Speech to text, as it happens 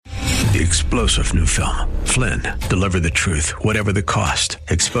The explosive new film, Flynn, deliver the truth, whatever the cost,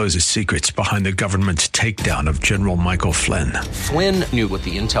 exposes secrets behind the government's takedown of General Michael Flynn. Flynn knew what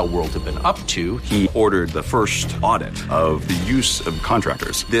the intel world had been up to. He ordered the first audit of the use of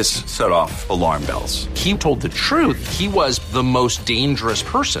contractors. This set off alarm bells. He told the truth. He was the most dangerous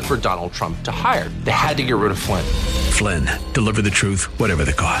person for Donald Trump to hire. They had to get rid of Flynn. Flynn, deliver the truth, whatever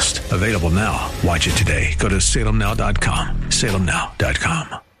the cost. Available now. Watch it today. Go to salemnow.com.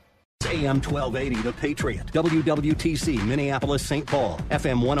 salemnow.com. AM 1280, The Patriot, WWTC, Minneapolis, St. Paul,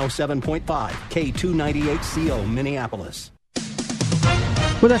 FM 107.5, K298CO, Minneapolis.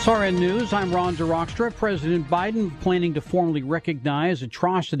 With SRN News, I'm Ron DeRockstra. President Biden planning to formally recognize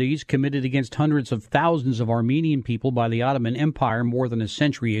atrocities committed against hundreds of thousands of Armenian people by the Ottoman Empire more than a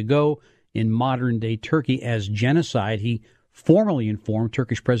century ago in modern-day Turkey as genocide. He formally informed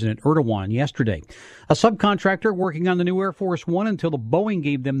Turkish President Erdogan yesterday. A subcontractor working on the new Air Force One until the Boeing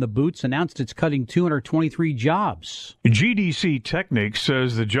gave them the boots announced it's cutting 223 jobs. GDC Technics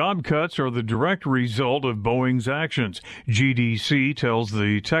says the job cuts are the direct result of Boeing's actions. GDC tells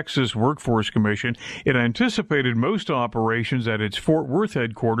the Texas Workforce Commission it anticipated most operations at its Fort Worth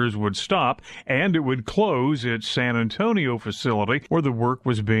headquarters would stop and it would close its San Antonio facility where the work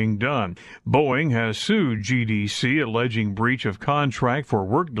was being done. Boeing has sued GDC alleging breach of contract for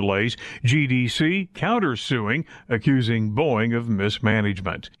work delays. GDC countersuing, accusing Boeing of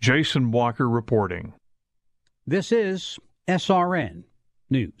mismanagement. Jason Walker reporting. This is SRN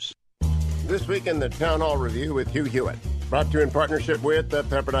News. This week in the Town Hall Review with Hugh Hewitt, brought to you in partnership with the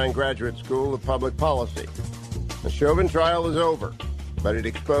Pepperdine Graduate School of Public Policy. The Chauvin trial is over, but it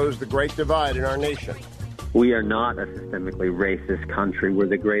exposed the great divide in our nation. We are not a systemically racist country. We're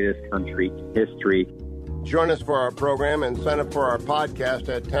the greatest country in history. Join us for our program and sign up for our podcast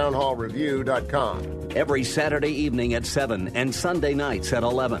at townhallreview.com. Every Saturday evening at 7 and Sunday nights at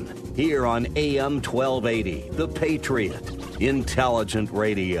 11. Here on AM 1280, The Patriot. Intelligent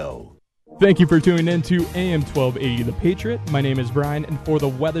radio. Thank you for tuning in to AM 1280, The Patriot. My name is Brian, and for the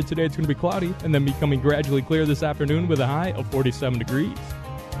weather today, it's going to be cloudy and then becoming gradually clear this afternoon with a high of 47 degrees.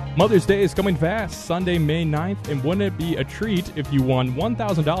 Mother's Day is coming fast, Sunday, May 9th, and wouldn't it be a treat if you won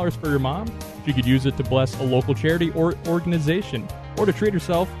 $1,000 for your mom? She could use it to bless a local charity or organization, or to treat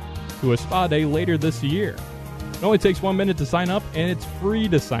herself to a spa day later this year. It only takes 1 minute to sign up, and it's free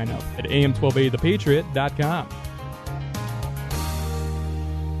to sign up at am1280thepatriot.com.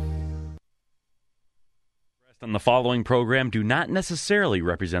 On the following program do not necessarily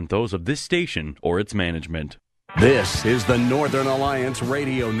represent those of this station or its management. This is the Northern Alliance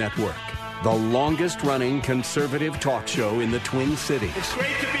Radio Network, the longest-running conservative talk show in the Twin Cities. It's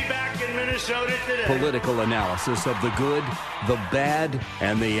great to be back in Minnesota today. Political analysis of the good, the bad,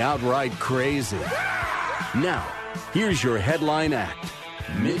 and the outright crazy. Now, here's your headline act,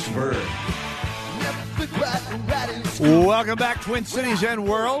 Mitch Berg. Welcome back, Twin Cities and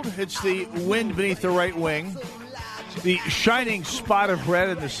world. It's the wind beneath the right wing, the shining spot of red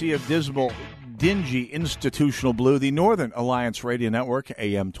in the sea of dismal, dingy institutional blue, the Northern Alliance Radio Network,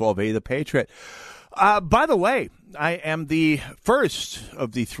 AM 1280, The Patriot. By the way, I am the first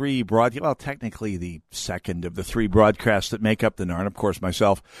of the three technically the second of the three broadcasts that make up the NARN. Of course,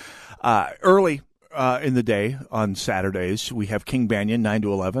 myself, early in the day on Saturdays, we have King Banyan, 9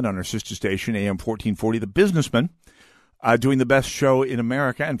 to 11 on our sister station, AM 1440, The Businessman, doing the best show in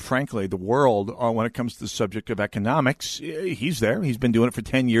America and, frankly, the world when it comes to the subject of economics. He's there. He's been doing it for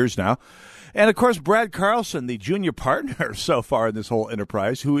 10 years now. And, of course, Brad Carlson, the junior partner so far in this whole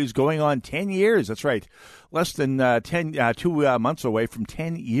enterprise, who is going on 10 years. That's right. Less than 2 months away from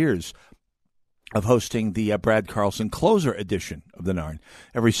 10 years of hosting the Brad Carlson Closer edition of the NARN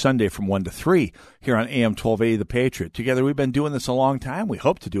every Sunday from 1 to 3 here on AM 1280, The Patriot. Together, we've been doing this a long time. We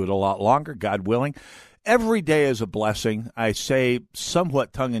hope to do it a lot longer, God willing. Every day is a blessing. I say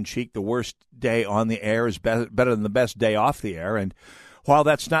somewhat tongue-in-cheek, the worst day on the air is better than the best day off the air. And while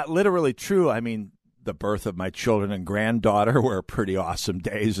that's not literally true, I mean, the birth of my children and granddaughter were pretty awesome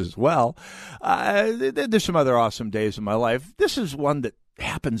days as well. There's some other awesome days in my life. This is one that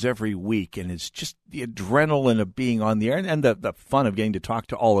happens every week, and it's just the adrenaline of being on the air and the fun of getting to talk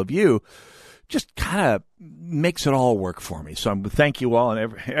to all of you just kind of makes it all work for me. So thank you all,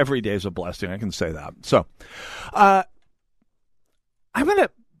 and every day is a blessing. I can say that. So I'm going to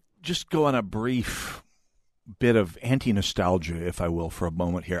just go on a brief bit of anti-nostalgia, if I will, for a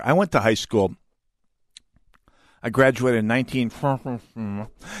moment here. I went to high school. I graduated in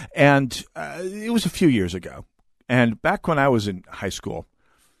and it was a few years ago. And back when I was in high school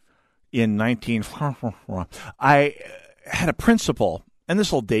in I had a principal, and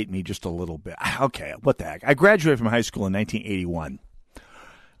this will date me just a little bit. Okay, what the heck? I graduated from high school in 1981.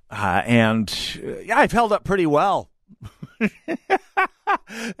 I've held up pretty well.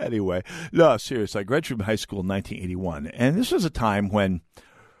 Anyway, no, seriously, I graduated from high school in 1981, and this was a time when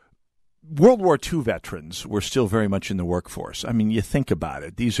World War II veterans were still very much in the workforce. I mean, you think about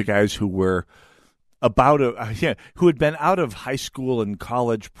it. These are guys who were who had been out of high school and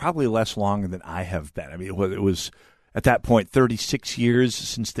college probably less long than I have been. I mean, it was at that point 36 years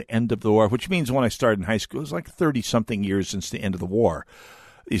since the end of the war, which means when I started in high school, it was like 30-something years since the end of the war.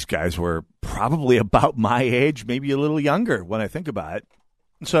 These guys were probably about my age, maybe a little younger when I think about it.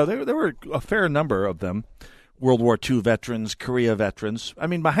 So there were a fair number of them, World War II veterans, Korea veterans. I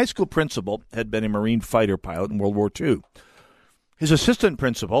mean, my high school principal had been a Marine fighter pilot in World War II. His assistant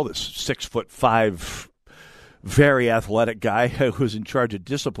principal, this 6'5", very athletic guy who was in charge of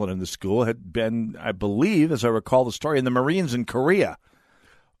discipline in the school, had been, I believe, as I recall the story, in the Marines in Korea,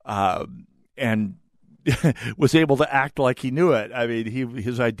 and was able to act like he knew it. I mean,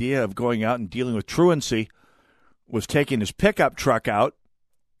 his idea of going out and dealing with truancy was taking his pickup truck out,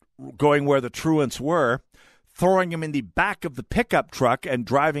 going where the truants were, throwing him in the back of the pickup truck, and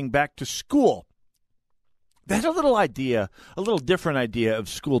driving back to school. They had a little different idea of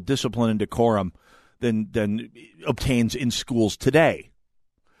school discipline and decorum than obtains in schools today.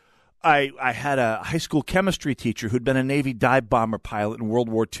 I had a high school chemistry teacher who'd been a Navy dive bomber pilot in World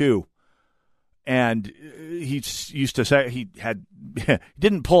War II. And he used to say he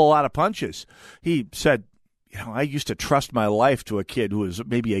didn't pull a lot of punches. He said, I used to trust my life to a kid who was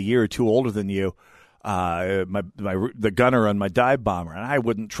maybe a year or two older than you, the gunner on my dive bomber, and I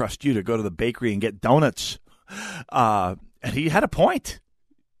wouldn't trust you to go to the bakery and get donuts. And he had a point.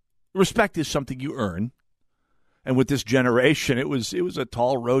 Respect is something you earn, and with this generation, it was a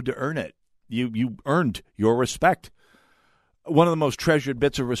tall road to earn it. You earned your respect. One of the most treasured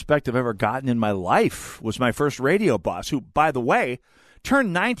bits of respect I've ever gotten in my life was my first radio boss, who, by the way,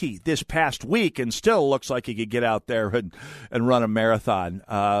 turned 90 this past week and still looks like he could get out there and run a marathon.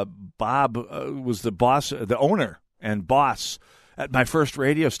 Bob was the owner and boss at my first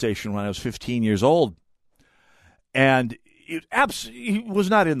radio station when I was 15 years old. And he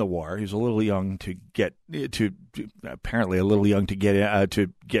was not in the war. He was a little young to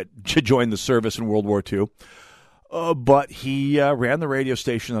join the service in World War II. But he ran the radio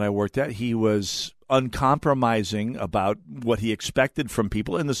station that I worked at. He was uncompromising about what he expected from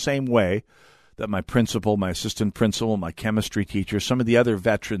people in the same way that my principal, my assistant principal, my chemistry teacher, some of the other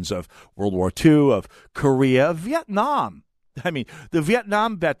veterans of World War II, of Korea, of Vietnam. I mean, the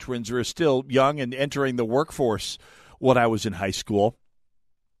Vietnam veterans were still young and entering the workforce when I was in high school.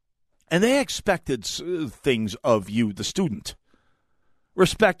 And they expected things of you, the student.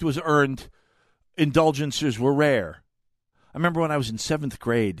 Respect was earned. Indulgences were rare. I remember when I was in 7th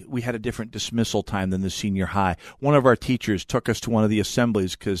grade, we had a different dismissal time than the senior high. One of our teachers took us to one of the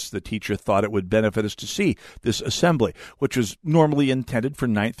assemblies because the teacher thought it would benefit us to see this assembly, which was normally intended for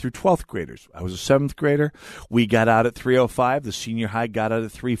 9th through 12th graders. I was a 7th grader. We got out at 3:05. The senior high got out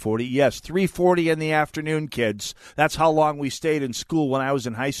at 3:40. Yes, 3:40 in the afternoon, kids. That's how long we stayed in school when I was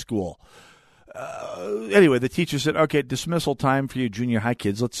in high school. Anyway, the teacher said, okay, dismissal time for you junior high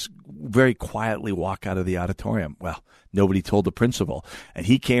kids. Let's very quietly walk out of the auditorium. Well, nobody told the principal, and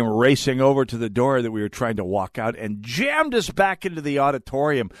he came racing over to the door that we were trying to walk out and jammed us back into the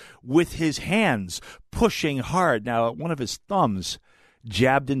auditorium with his hands pushing hard. Now, one of his thumbs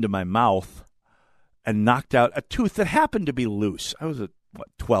jabbed into my mouth and knocked out a tooth that happened to be loose. I was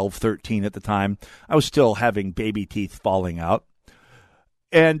 12, 13 at the time. I was still having baby teeth falling out.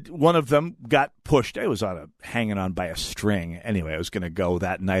 And one of them got pushed. It was hanging on by a string. Anyway, I was going to go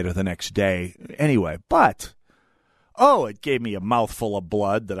that night or the next day. Anyway, but, it gave me a mouthful of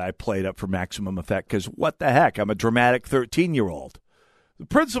blood that I played up for maximum effect because what the heck? I'm a dramatic 13-year-old. The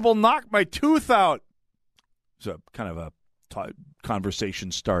principal knocked my tooth out. It was kind of a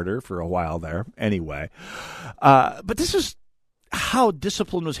conversation starter for a while there. Anyway, but this is how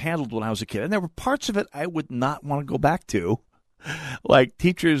discipline was handled when I was a kid. And there were parts of it I would not want to go back to. Like,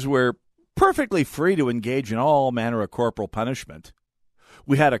 teachers were perfectly free to engage in all manner of corporal punishment.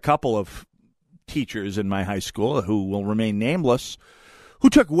 We had a couple of teachers in my high school who will remain nameless who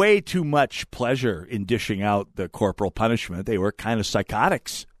took way too much pleasure in dishing out the corporal punishment. They were kind of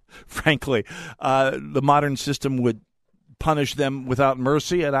psychotics, frankly. The modern system would punish them without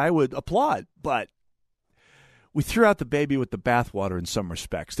mercy, and I would applaud. But we threw out the baby with the bathwater in some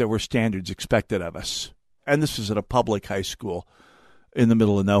respects. There were standards expected of us. And this was at a public high school in the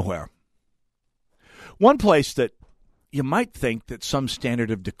middle of nowhere. One place that you might think that some standard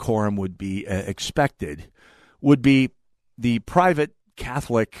of decorum would be expected would be the private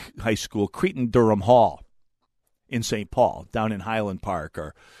Catholic high school, Cretin Durham Hall in St. Paul, down in Highland Park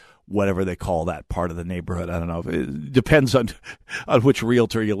or whatever they call that part of the neighborhood. I don't know. It depends on which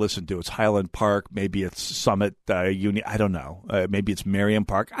realtor you listen to. It's Highland Park. Maybe it's Summit Union. I don't know. Maybe it's Merriam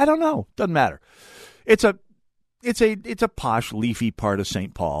Park. I don't know. Doesn't matter. It's a posh, leafy part of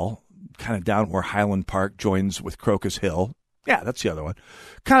St. Paul, kind of down where Highland Park joins with Crocus Hill. Yeah, that's the other one.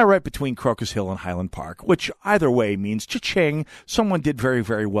 Kind of right between Crocus Hill and Highland Park, which either way means cha-ching, someone did very,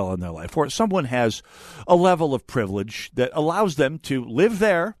 very well in their life, or someone has a level of privilege that allows them to live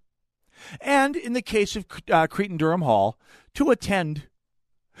there, and in the case of Cretin Derham Hall, to attend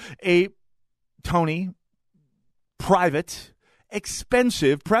a Tony private,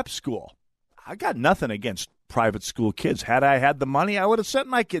 expensive prep school. I got nothing against private school kids. Had I had the money, I would have sent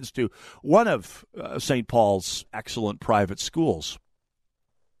my kids to one of St. Paul's excellent private schools.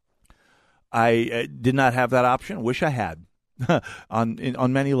 I did not have that option. Wish I had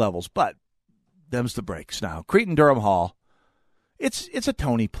on many levels, but them's the breaks now. Cretin Derham Hall, it's a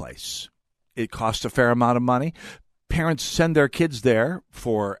Tony place. It costs a fair amount of money. Parents send their kids there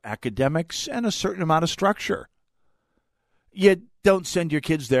for academics and a certain amount of structure. You don't send your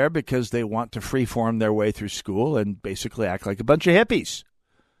kids there because they want to freeform their way through school and basically act like a bunch of hippies.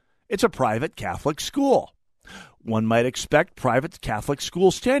 It's a private Catholic school. One might expect private Catholic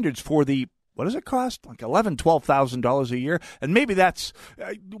school standards for the, what does it cost? Like $11,000, $12,000 a year? And maybe that's,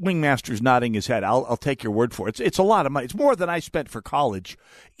 Wingmaster's nodding his head. I'll take your word for it. It's a lot of money. It's more than I spent for college.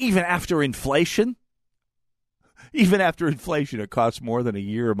 Even after inflation, it costs more than a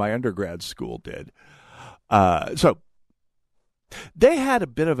year of my undergrad school did. So they had a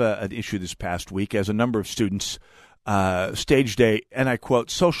bit of an issue this past week as a number of students staged a, and I quote,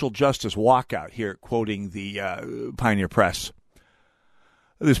 social justice walkout here, quoting the Pioneer Press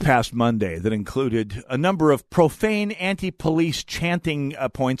this past Monday that included a number of profane anti-police chanting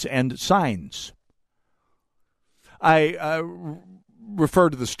points and signs. I refer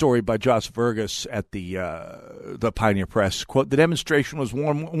to the story by Josh Vergas at the Pioneer Press. Quote, the demonstration was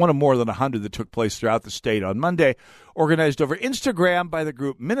one of more than 100 that took place throughout the state on Monday, organized over Instagram by the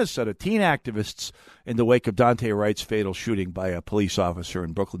group Minnesota Teen Activists in the wake of Dante Wright's fatal shooting by a police officer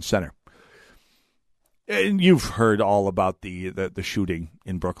in Brooklyn Center. And you've heard all about the shooting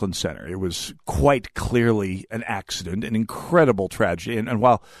in Brooklyn Center. It was quite clearly an accident, an incredible tragedy. And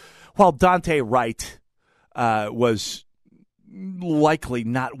while Dante Wright was likely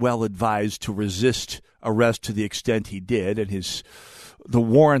not well advised to resist arrest to the extent he did, and the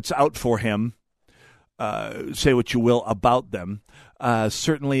warrants out for him, say what you will about them,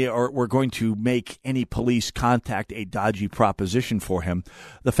 certainly we're going to make any police contact a dodgy proposition for him.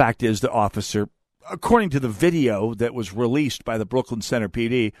 The fact is the officer, according to the video that was released by the Brooklyn Center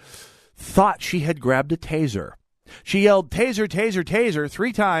PD, thought she had grabbed a taser. She yelled, taser, taser, taser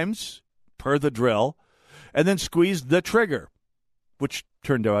 3 times, per the drill, and then squeezed the trigger, which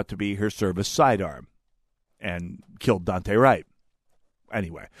turned out to be her service sidearm, and killed Dante Wright.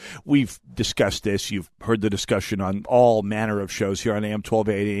 Anyway, we've discussed this. You've heard the discussion on all manner of shows here on AM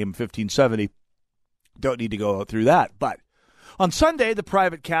 1280, AM 1570. Don't need to go through that. But on Sunday, the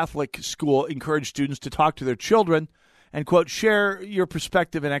private Catholic school encouraged students to talk to their children and, quote, share your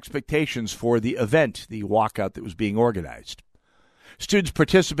perspective and expectations for the event, the walkout that was being organized. Students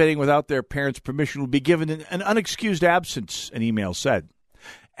participating without their parents' permission would be given an unexcused absence, an email said.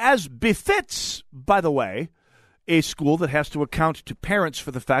 As befits, by the way, a school that has to account to parents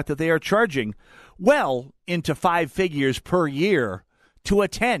for the fact that they are charging well into 5 figures per year to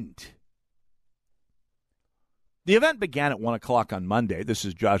attend. The event began at 1 o'clock on Monday. This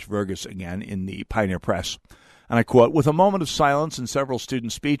is Josh Vergas again in the Pioneer Press. And I quote, with a moment of silence and several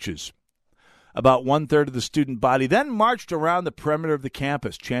student speeches. About 1/3 of the student body then marched around the perimeter of the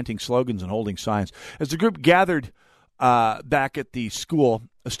campus, chanting slogans and holding signs. As the group gathered back at the school,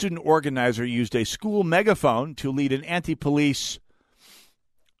 a student organizer used a school megaphone to lead an anti-police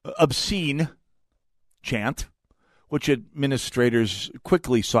obscene chant, which administrators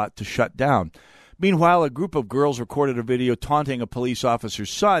quickly sought to shut down. Meanwhile, a group of girls recorded a video taunting a police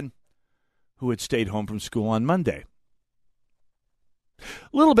officer's son who had stayed home from school on Monday. A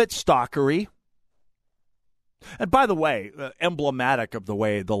little bit stalkery. And by the way, emblematic of the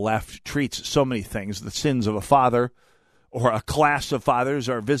way the left treats so many things, the sins of a father or a class of fathers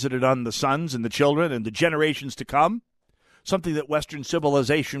are visited on the sons and the children and the generations to come, something that Western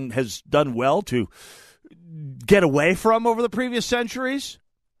civilization has done well to get away from over the previous centuries.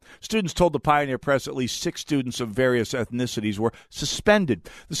 Students told the Pioneer Press at least 6 students of various ethnicities were suspended.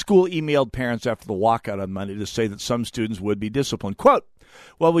 The school emailed parents after the walkout on Monday to say that some students would be disciplined. Quote,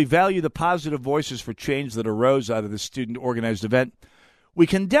 while we value the positive voices for change that arose out of this student-organized event, We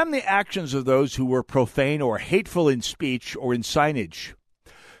condemn the actions of those who were profane or hateful in speech or in signage.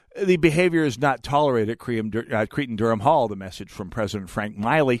 The behavior is not tolerated at Cretin Derham Hall, the message from President Frank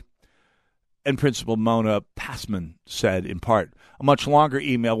Miley and Principal Mona Passman said in part. A much longer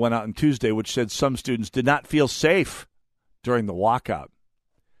email went out on Tuesday, which said some students did not feel safe during the walkout.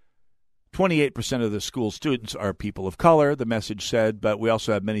 28% of the school students are people of color, the message said, but we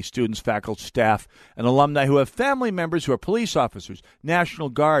also have many students, faculty, staff, and alumni who have family members who are police officers, National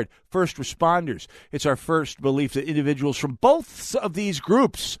Guard, first responders. It's our first belief that individuals from both of these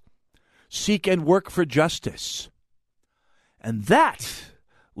groups seek and work for justice. And that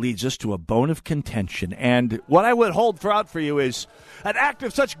leads us to a bone of contention. And what I would hold out for you is an act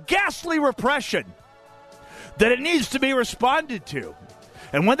of such ghastly repression that it needs to be responded to.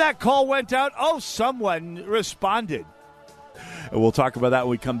 And when that call went out, someone responded. And we'll talk about that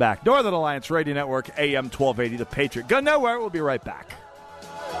when we come back. Northern Alliance Radio Network, AM 1280, The Patriot. Go nowhere. We'll be right back.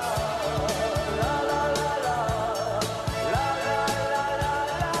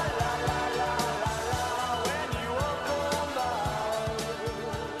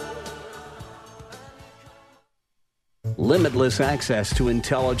 Limitless access to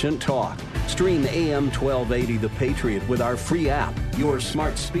intelligent talk. Stream AM 1280 The Patriot with our free app, your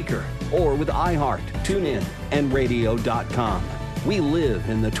smart speaker, or with iHeart, TuneIn, and radio.com. We live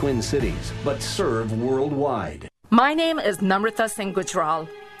in the Twin Cities, but serve worldwide. My name is Namrita Singh Gujral.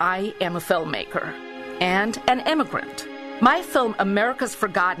 I am a filmmaker and an immigrant. My film, America's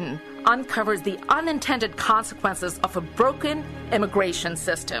Forgotten, uncovers the unintended consequences of a broken immigration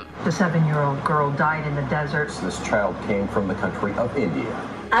system. The 7-year-old girl died in the desert. This child came from the country of India.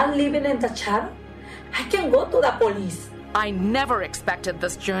 I'm living in the child. I can go to the police. I never expected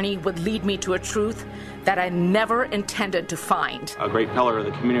this journey would lead me to a truth that I never intended to find. A great pillar of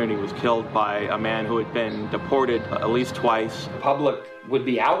the community was killed by a man who had been deported at least twice. The public would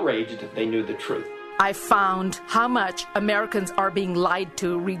be outraged if they knew the truth. I found how much Americans are being lied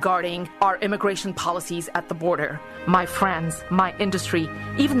to regarding our immigration policies at the border. My friends, my industry,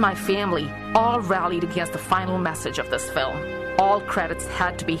 even my family, all rallied against the final message of this film. All credits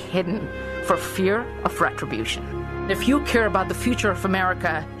had to be hidden for fear of retribution. If you care about the future of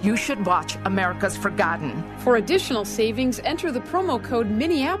America, you should watch America's Forgotten. For additional savings, enter the promo code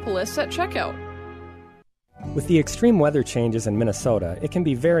Minneapolis at checkout. With the extreme weather changes in Minnesota, it can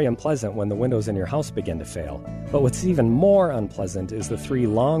be very unpleasant when the windows in your house begin to fail. But what's even more unpleasant is the 3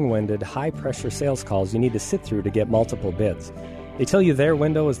 long-winded, high-pressure sales calls you need to sit through to get multiple bids. They tell you their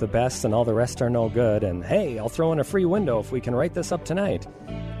window is the best and all the rest are no good, and hey, I'll throw in a free window if we can write this up tonight.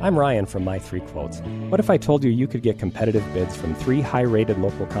 I'm Ryan from My 3 Quotes. What if I told you could get competitive bids from 3 high-rated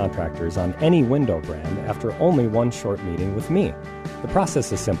local contractors on any window brand after only one short meeting with me? The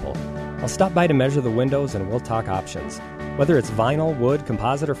process is simple. I'll stop by to measure the windows and we'll talk options. Whether it's vinyl, wood,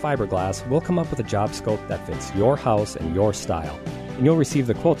 composite, or fiberglass, we'll come up with a job scope that fits your house and your style. And you'll receive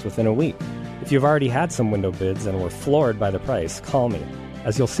the quotes within a week. If you've already had some window bids and were floored by the price, call me.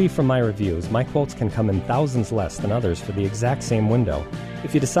 As you'll see from my reviews, my quotes can come in thousands less than others for the exact same window.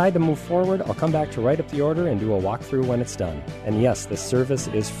 If you decide to move forward, I'll come back to write up the order and do a walkthrough when it's done. And yes, this service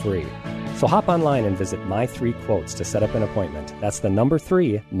is free. So hop online and visit My 3 Quotes to set up an appointment. That's the number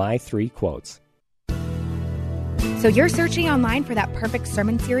 3, My 3 Quotes. So you're searching online for that perfect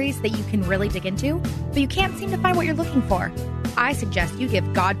sermon series that you can really dig into, but you can't seem to find what you're looking for? I suggest you give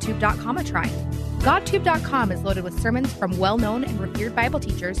GodTube.com a try. GodTube.com is loaded with sermons from well-known and revered Bible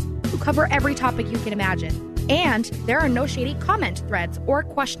teachers who cover every topic you can imagine. And there are no shady comment threads or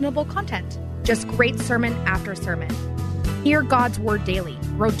questionable content. Just great sermon after sermon. Hear God's Word daily,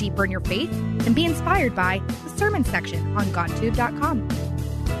 grow deeper in your faith, and be inspired by the sermon section on GodTube.com.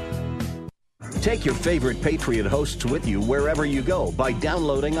 Take your favorite Patriot hosts with you wherever you go by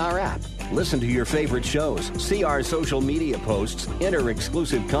downloading our app. Listen to your favorite shows, see our social media posts, enter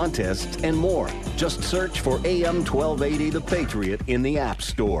exclusive contests, and more. Just search for AM 1280 The Patriot in the App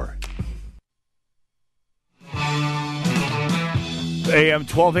Store. AM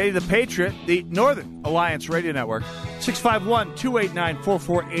 1280 The Patriot, the Northern Alliance Radio Network.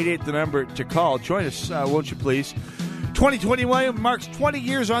 651-289-4488, the number to call. Join us, won't you please? 2021 marks 20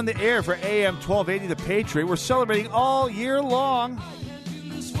 years on the air for AM 1280 The Patriot. We're celebrating all year long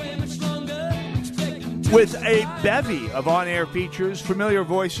with a bevy of on-air features, familiar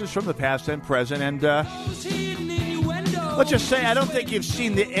voices from the past and present. And let's just say, I don't think you've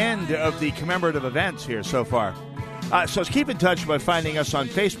seen the end of the commemorative events here so far. So keep in touch by finding us on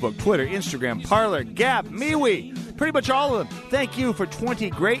Facebook, Twitter, Instagram, Parler, Gab, MeWe, pretty much all of them. Thank you for 20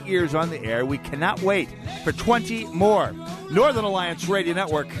 great years on the air. We cannot wait for 20 more. Northern Alliance Radio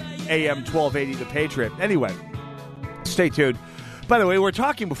Network, AM 1280 The Patriot. Anyway, stay tuned. By the way, we're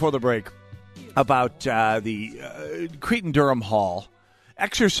talking before the break about the Cretin Derham Hall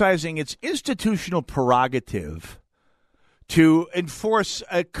exercising its institutional prerogative to enforce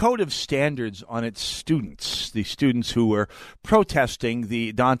a code of standards on its students, the students who were protesting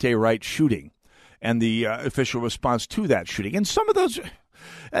the Dante Wright shooting and the official response to that shooting. And some of those,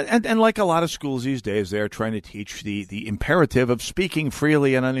 and like a lot of schools these days, they're trying to teach the imperative of speaking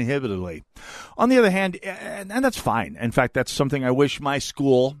freely and uninhibitedly. On the other hand, and that's fine. In fact, that's something I wish my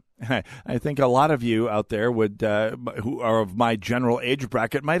school, I think a lot of you out there would, who are of my general age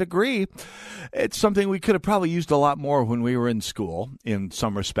bracket, might agree. It's something we could have probably used a lot more when we were in school in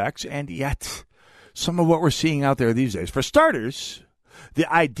some respects, and yet some of what we're seeing out there these days. For starters,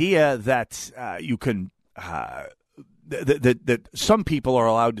 the idea that you can that some people are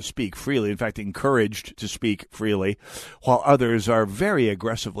allowed to speak freely, in fact, encouraged to speak freely, while others are very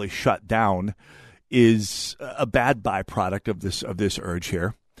aggressively shut down, is a bad byproduct of this urge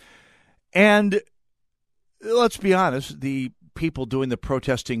here. And let's be honest, the people doing the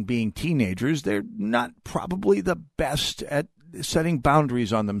protesting being teenagers, they're not probably the best at setting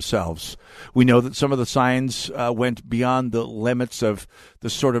boundaries on themselves. We know that some of the signs went beyond the limits of the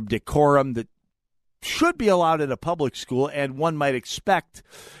sort of decorum that should be allowed in a public school and one might expect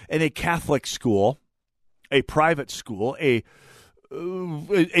in a Catholic school, a private school, a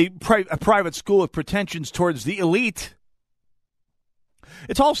private school with pretensions towards the elite.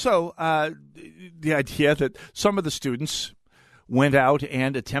 It's also the idea that some of the students went out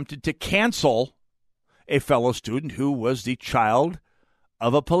and attempted to cancel a fellow student who was the child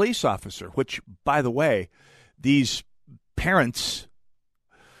of a police officer, which, by the way, these parents,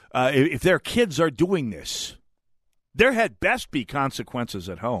 if their kids are doing this, there had best be consequences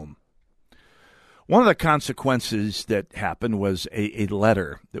at home. One of the consequences that happened was a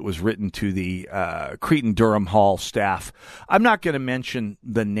letter that was written to the Cretin Derham Hall staff. I'm not going to mention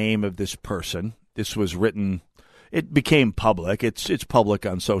the name of this person. This was written, it became public. It's public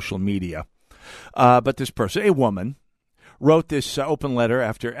on social media. But this person, a woman, wrote this open letter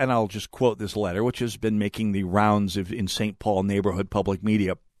after, and I'll just quote this letter, which has been making the rounds in St. Paul neighborhood public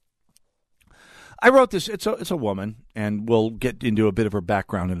media. I wrote this, it's a woman, and we'll get into a bit of her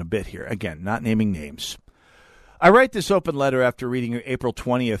background in a bit here. Again, not naming names. I write this open letter after reading your April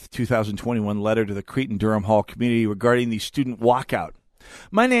 20th, 2021 letter to the Cretin Derham Hall community regarding the student walkout.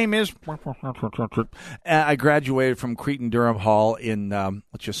 My name is... I graduated from Cretin Derham Hall in, let's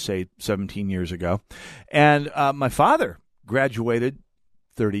just say, 17 years ago. And my father graduated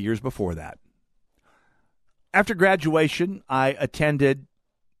 30 years before that. After graduation, I attended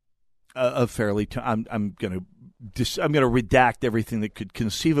a fairly... I'm going to redact everything that could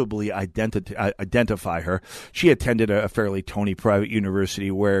conceivably identify her. She attended a fairly Tony private university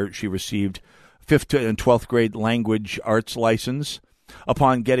where she received 5th and 12th grade language arts license.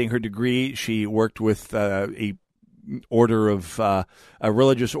 Upon getting her degree, she worked with a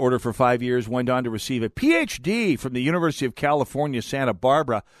religious order for 5 years, went on to receive a PhD from the University of California, Santa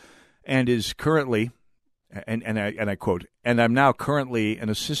Barbara, and is currently, and I quote, and I'm now currently an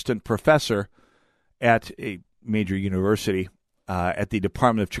assistant professor at a major university at the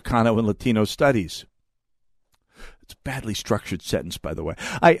Department of Chicano and Latino Studies. It's a badly structured sentence, by the way.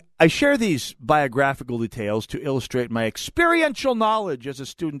 I share these biographical details to illustrate my experiential knowledge as a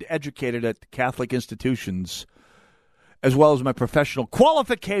student educated at Catholic institutions, as well as my professional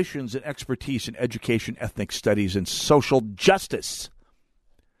qualifications and expertise in education, ethnic studies, and social justice.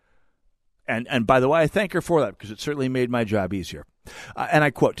 And by the way, I thank her for that because it certainly made my job easier. And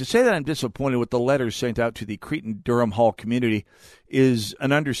I quote, to say that I'm disappointed with the letters sent out to the Cretin Derham Hall community is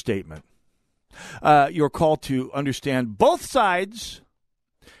an understatement. Your call to understand both sides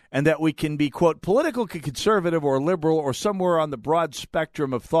and that we can be, quote, political conservative or liberal or somewhere on the broad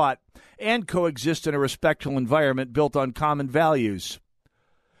spectrum of thought and coexist in a respectful environment built on common values,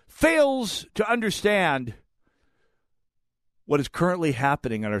 fails to understand what is currently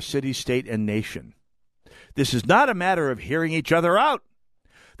happening in our city, state, and nation. This is not a matter of hearing each other out.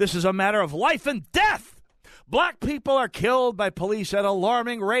 This is a matter of life and death. Black people are killed by police at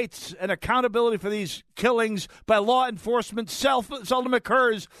alarming rates, and accountability for these killings by law enforcement seldom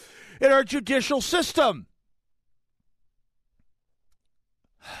occurs in our judicial system.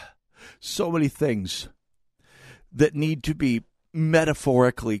 So many things that need to be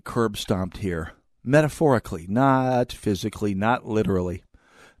metaphorically curb-stomped here. Metaphorically, not physically, not literally.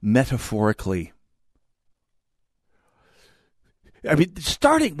 Metaphorically. I mean,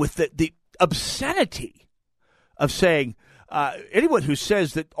 starting with the obscenity of saying anyone who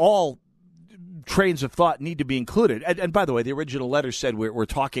says that all trains of thought need to be included. And by the way, the original letter said we're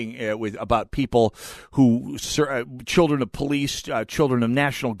talking about people who, children of police, children of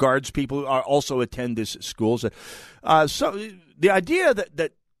National Guards, people who also attend these schools. So the idea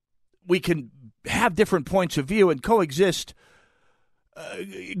that we can have different points of view and coexist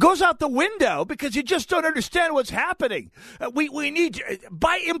goes out the window because you just don't understand what's happening. We need,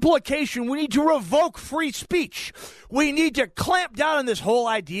 by implication, we need to revoke free speech. We need to clamp down on this whole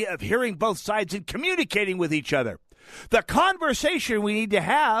idea of hearing both sides and communicating with each other. The conversation we need to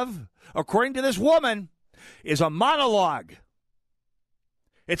have, according to this woman, is a monologue.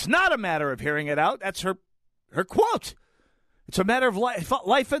 It's not a matter of hearing it out. That's her quote. It's a matter of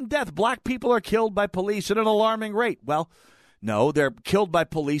life and death. Black people are killed by police at an alarming rate. Well, no, they're killed by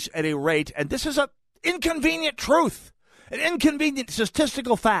police at a rate, and this is an inconvenient truth, an inconvenient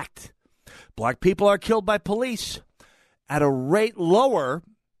statistical fact. Black people are killed by police at a rate lower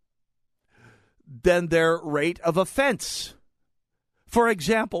than their rate of offense. For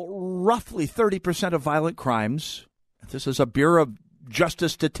example, roughly 30% of violent crimes, this is a Bureau of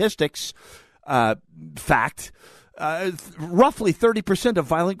Justice Statistics fact, roughly 30% of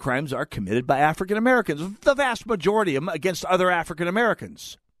violent crimes are committed by African Americans, the vast majority of them against other African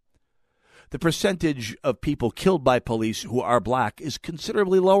Americans. The percentage of people killed by police who are black is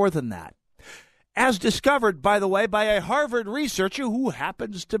considerably lower than that, as discovered, by the way, by a Harvard researcher who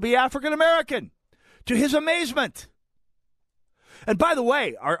happens to be African American, to his amazement. And by the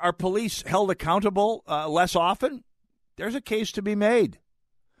way, are police held accountable less often? There's a case to be made.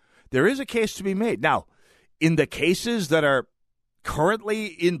 There is a case to be made. Now, in the cases that are currently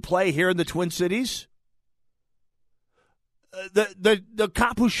in play here in the Twin Cities, the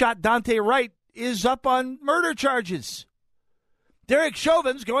cop who shot Dante Wright is up on murder charges. Derek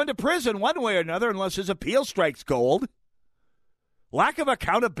Chauvin's going to prison one way or another unless his appeal strikes gold. Lack of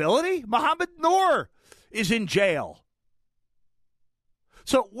accountability? Mohammed Noor is in jail.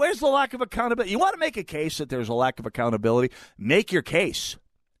 So where's the lack of accountability? You want to make a case that there's a lack of accountability? Make your case.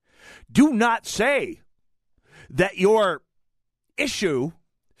 Do not say that your issue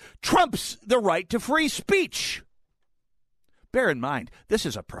trumps the right to free speech. Bear in mind, this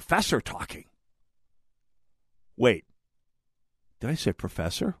is a professor talking. Wait, did I say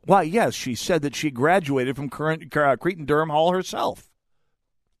professor? Why, yes, she said that she graduated from Cretin Derham Hall herself.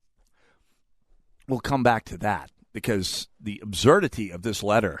 We'll come back to that because the absurdity of this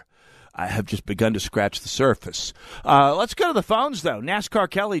letter I have just begun to scratch the surface. Let's go to the phones, though. NASCAR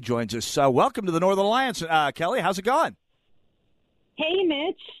Kelly joins us. Welcome to the Northern Alliance. Kelly, how's it going? Hey,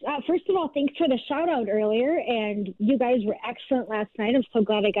 Mitch. First of all, thanks for the shout-out earlier, and you guys were excellent last night. I'm so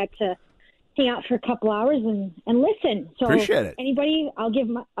glad I got to hang out for a couple hours and listen. So appreciate it. Anybody, I'll give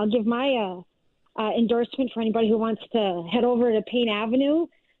my endorsement for anybody who wants to head over to Payne Avenue,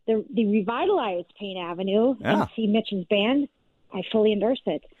 the revitalized Payne Avenue, and see Mitch's band. I fully endorse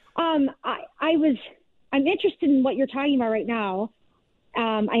it. I'm interested in what you're talking about right now.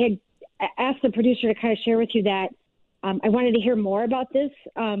 I had asked the producer to kind of share with you that I wanted to hear more about this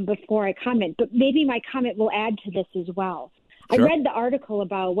before I comment, but maybe my comment will add to this as well. Sure. I read the article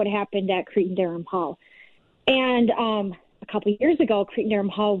about what happened at Cretin Derham Hall, and a couple of years ago, Cretin Derham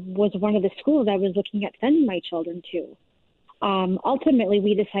Hall was one of the schools I was looking at sending my children to. Ultimately,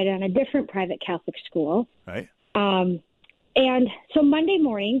 we decided on a different private Catholic school. Right. And so Monday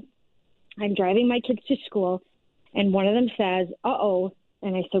morning, I'm driving my kids to school, and one of them says, uh-oh.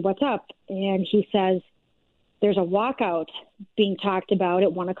 And I said, what's up? And he says, there's a walkout being talked about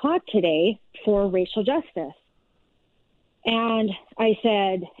at 1 o'clock today for racial justice. And I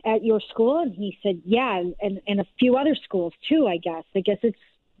said, at your school? And he said, yeah, and a few other schools, too, I guess. I guess it's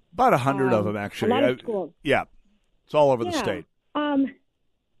about 100 of them, actually. A lot of schools. Yeah. It's all over the state.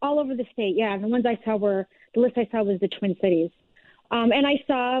 All over the state, yeah. And the ones I saw the list I saw was the Twin Cities. And I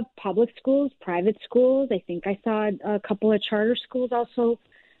saw public schools, private schools. I think I saw a couple of charter schools also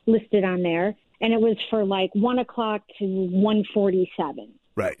listed on there. And it was for like 1 o'clock to 1:47.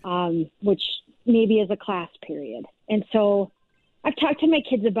 Right. Which maybe is a class period. And so I've talked to my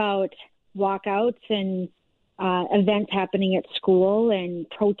kids about walkouts and events happening at school and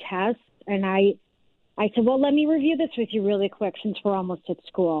protests. And I said, well, let me review this with you really quick since we're almost at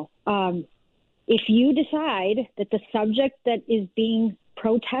school. If you decide that the subject that is being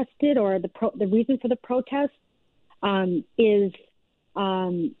protested or the reason for the protest is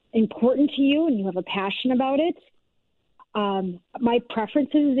important to you and you have a passion about it, my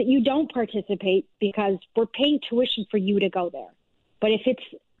preference is that you don't participate because we're paying tuition for you to go there. But if it's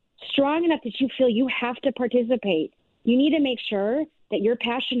strong enough that you feel you have to participate, you need to make sure that your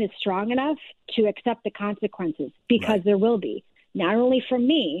passion is strong enough to accept the consequences because there will be, not only from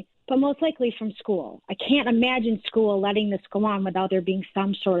me, but most likely from school. I can't imagine school letting this go on without there being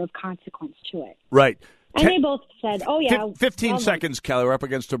some sort of consequence to it. Right. And they both said, oh, yeah. 15 seconds, Kelly. We're up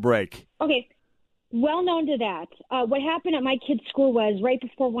against a break. Okay. Well known to that. What happened at my kid's school was right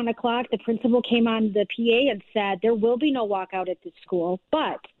before 1 o'clock, the principal came on the PA and said there will be no walkout at this school,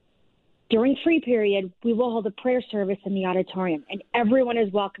 but during free period, we will hold a prayer service in the auditorium, and everyone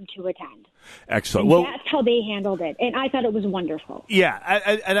is welcome to attend. Excellent. And well, that's how they handled it, and I thought it was wonderful. Yeah,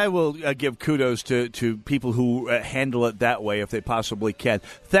 and I will give kudos to people who handle it that way if they possibly can.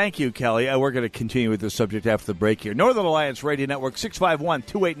 Thank you, Kelly. We're going to continue with this subject after the break here. Northern Alliance Radio Network,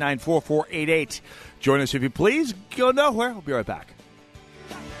 651-289-4488. Join us if you please. Go nowhere. We'll be right back.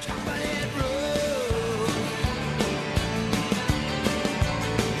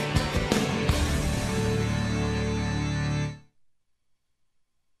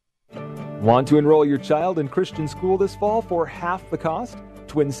 Want to enroll your child in Christian school this fall for half the cost?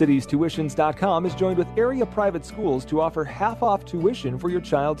 TwinCitiesTuitions.com is joined with area private schools to offer half-off tuition for your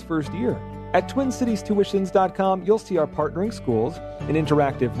child's first year. At TwinCitiesTuitions.com, you'll see our partnering schools, an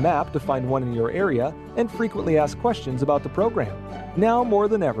interactive map to find one in your area, and frequently asked questions about the program. Now more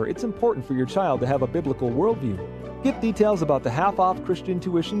than ever, it's important for your child to have a biblical worldview. Get details about the half-off Christian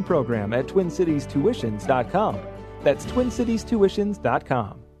tuition program at TwinCitiesTuitions.com. That's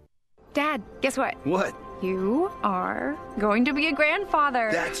TwinCitiesTuitions.com. Dad, guess what? What? You are going to be a grandfather.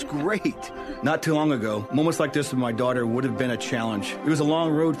 That's great. Not too long ago, moments like this with my daughter would have been a challenge. It was a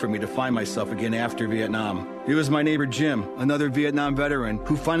long road for me to find myself again after Vietnam. It was my neighbor Jim, another Vietnam veteran,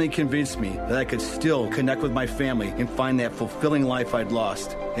 who finally convinced me that I could still connect with my family and find that fulfilling life I'd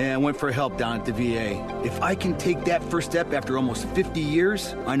lost. And I went for help down at the VA. If I can take that first step after almost 50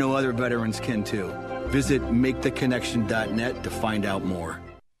 years, I know other veterans can too. Visit MakeTheConnection.net to find out more.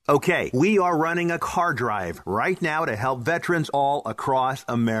 Okay, we are running a car drive right now to help veterans all across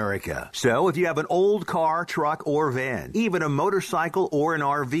America. So if you have an old car, truck, or van, even a motorcycle or an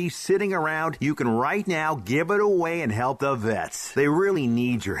RV sitting around, you can right now give it away and help the vets. They really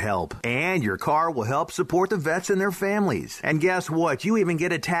need your help. And your car will help support the vets and their families. And guess what? You even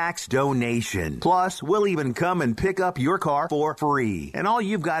get a tax donation. Plus, we'll even come and pick up your car for free. And all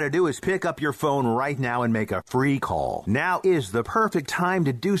you've got to do is pick up your phone right now and make a free call. Now is the perfect time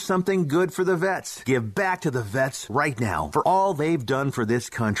to do something good for the vets. Give back to the vets right now for all they've done for this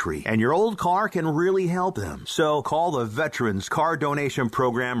country. And your old car can really help them. So call the Veterans Car Donation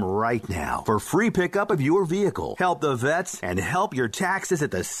Program right now for free pickup of your vehicle. Help the vets and help your taxes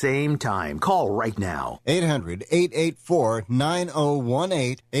at the same time. Call right now.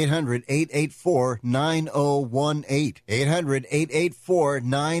 800-884-9018. 800-884-9018.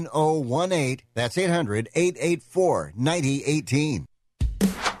 800-884-9018. That's 800-884-9018.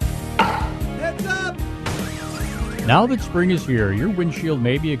 Now that spring is here, your windshield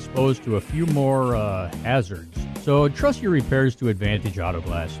may be exposed to a few more hazards. So trust your repairs to Advantage Auto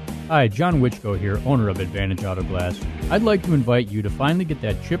Glass. Hi, John Wichko here, owner of Advantage Auto Glass. I'd like to invite you to finally get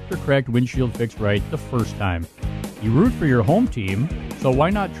that chipped or cracked windshield fixed right the first time. You root for your home team, so why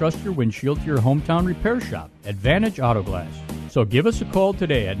not trust your windshield to your hometown repair shop, Advantage Auto Glass. So give us a call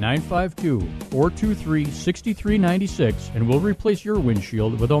today at 952-423-6396 and we'll replace your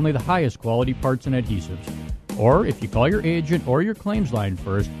windshield with only the highest quality parts and adhesives. Or if you call your agent or your claims line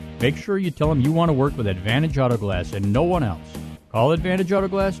first, make sure you tell them you want to work with Advantage Auto Glass and no one else. Call Advantage Auto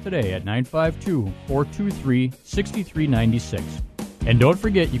Glass today at 952-423-6396. And don't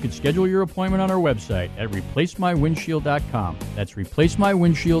forget, you can schedule your appointment on our website at replacemywindshield.com. That's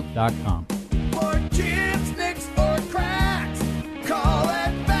replacemywindshield.com. For chips, nicks, or cracks, call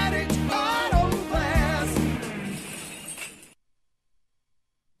Advantage Auto Glass.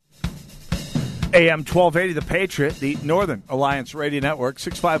 AM 1280, The Patriot, the Northern Alliance Radio Network,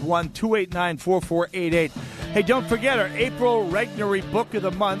 651-289-4488. Hey, don't forget, our April Regnery Book of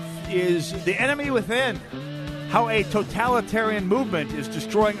the Month is The Enemy Within, How a Totalitarian Movement is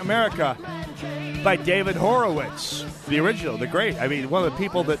Destroying America, by David Horowitz, the original, the great. I mean, one of the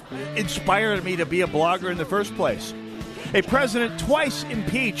people that inspired me to be a blogger in the first place. A president twice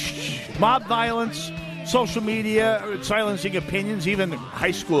impeached, mob violence, social media, silencing opinions, even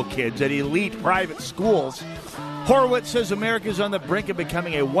high school kids at elite private schools. Horowitz says America is on the brink of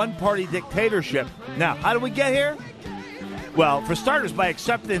becoming a one-party dictatorship. Now, how do we get here? Well, for starters, by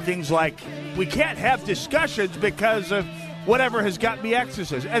accepting things like we can't have discussions because of whatever has got me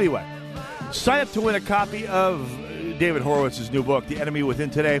exorcised. Anyway, sign up to win a copy of David Horowitz's new book, The Enemy Within,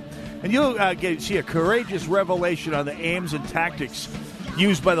 today, and you'll see a courageous revelation on the aims and tactics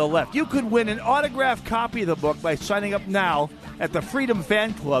used by the left. You could win an autographed copy of the book by signing up now at the Freedom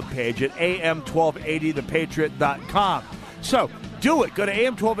Fan Club page at am1280thepatriot.com. So, Do it. Go to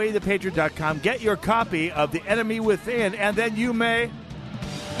am1280thepatriot.com. Get your copy of The Enemy Within, and then you may...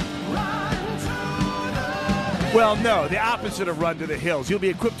 Well, no, the opposite of run to the hills. You'll be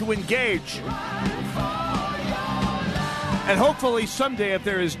equipped to engage. And hopefully someday, if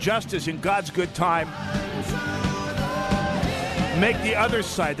there is justice in God's good time, make the other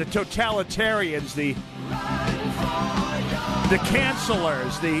side, the totalitarians, the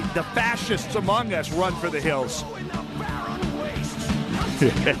cancelers, the fascists among us run for the hills.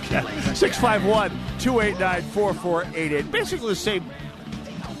 651-289-4488. Basically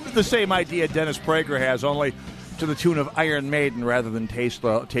the same idea Dennis Prager has, only to the tune of Iron Maiden rather than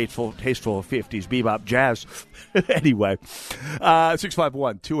tasteful 50s bebop jazz. Anyway,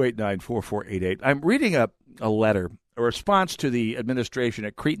 651-289-4488. I'm reading a letter, a response to the administration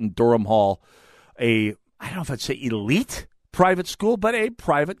at Cretin Derham Hall, I don't know if I'd say elite private school, but a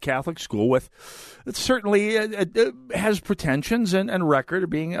private Catholic school with it certainly has pretensions and record of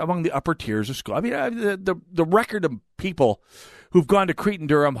being among the upper tiers of school. I mean, the record of people who've gone to Cretin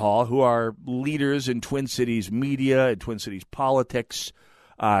Derham Hall, who are leaders in Twin Cities media, in Twin Cities politics,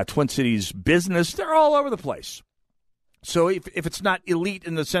 Twin Cities business, they're all over the place. So if it's not elite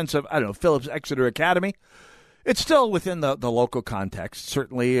in the sense of, I don't know, Phillips Exeter Academy, it's still within the local context,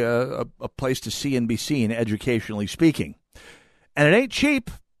 certainly a place to see and be seen, educationally speaking. And it ain't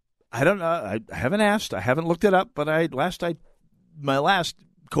cheap. I don't know. I haven't asked. I haven't looked it up, but my last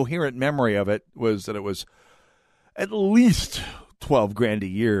coherent memory of it was that it was at least $12,000 a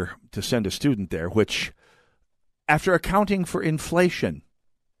year to send a student there, which, after accounting for inflation,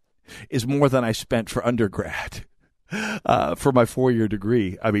 is more than I spent for undergrad for my 4-year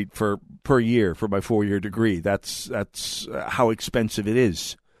degree. I mean, per year for my 4-year degree. That's how expensive it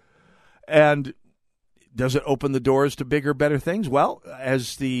is. And does it open the doors to bigger, better things? Well,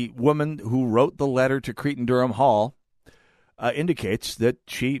 as the woman who wrote the letter to Cretin Derham Hall indicates, that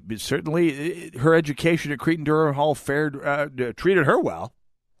she certainly, her education at Cretin Derham Hall treated her well.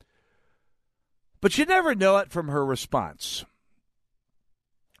 But you never know it from her response.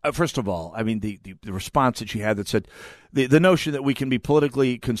 First of all, I mean, the response that she had that said the notion that we can be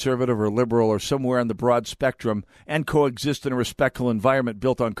politically conservative or liberal or somewhere on the broad spectrum and coexist in a respectful environment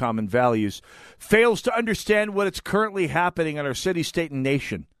built on common values fails to understand what is currently happening in our city, state, and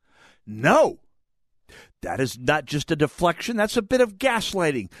nation. No, that is not just a deflection. That's a bit of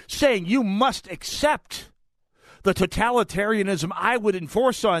gaslighting, saying you must accept the totalitarianism I would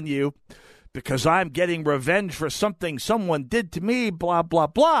enforce on you because I'm getting revenge for something someone did to me, blah, blah,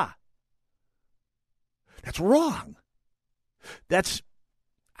 blah. That's wrong.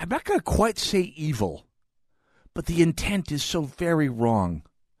 I'm not going to quite say evil, but the intent is so very wrong.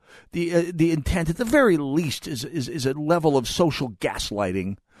 The intent, at the very least, is a level of social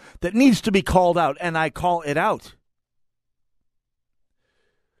gaslighting that needs to be called out, and I call it out.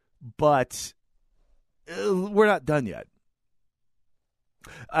 But we're not done yet.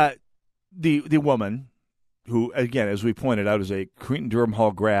 The woman, who, again, as we pointed out, is a Cretin Derham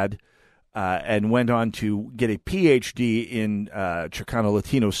Hall grad and went on to get a Ph.D. in Chicano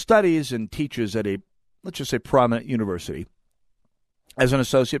Latino studies and teaches at let's just say, prominent university as an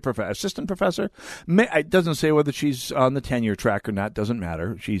assistant professor. It doesn't say whether she's on the tenure track or not. Doesn't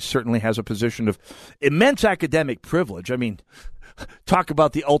matter. She certainly has a position of immense academic privilege. I mean, talk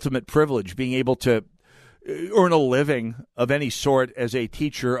about the ultimate privilege, being able to earn a living of any sort as a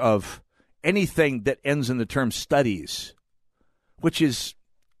teacher of anything that ends in the term studies, which is,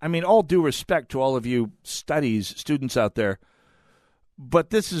 I mean, all due respect to all of you students out there, but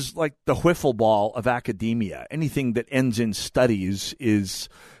this is like the wiffle ball of academia. Anything that ends in studies is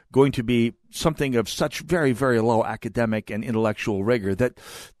going to be something of such very, very low academic and intellectual rigor that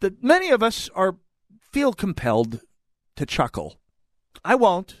many of us feel compelled to chuckle. I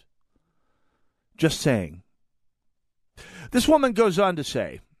won't. Just saying. This woman goes on to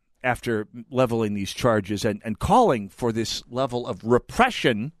say, after leveling these charges and calling for this level of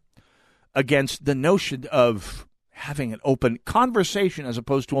repression against the notion of having an open conversation as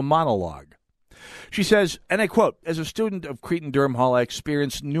opposed to a monologue. She says, and I quote, "As a student of Cretin Derham Hall, I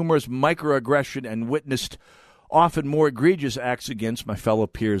experienced numerous microaggression and witnessed often more egregious acts against my fellow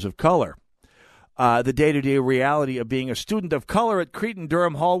peers of color. The day-to-day reality of being a student of color at Cretin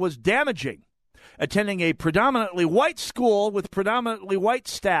Derham Hall was damaging. Attending a predominantly white school with predominantly white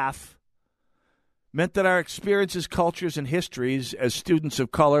staff meant that our experiences, cultures, and histories as students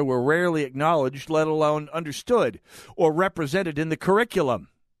of color were rarely acknowledged, let alone understood or represented in the curriculum."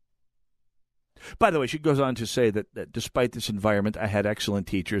 By the way, she goes on to say that despite this environment, I had excellent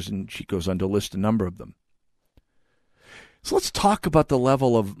teachers, and she goes on to list a number of them. So let's talk about the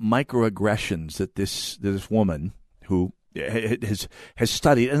level of microaggressions that this woman, who has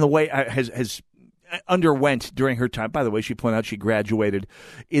studied, and the way has underwent during her time. By the way, she pointed out she graduated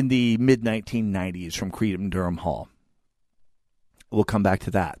in the mid-1990s from Cretin Derham Hall. We'll come back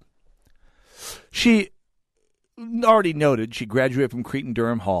to that. She already noted she graduated from Cretin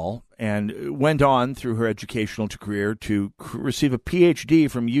Derham Hall and went on through her educational career to receive a Ph.D.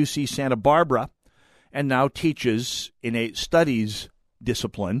 from UC Santa Barbara, and now teaches in a studies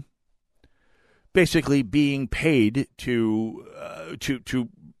discipline, basically being paid to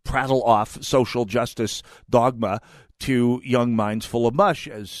prattle off social justice dogma to young minds full of mush,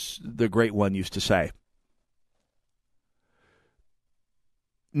 as the great one used to say.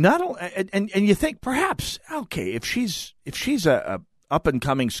 Not only, and you think perhaps, okay, if she's a up and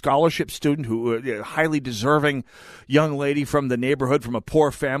coming scholarship student who a highly deserving young lady from the neighborhood, from a poor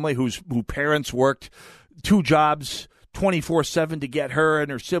family who parents worked 2 jobs 24/7 to get her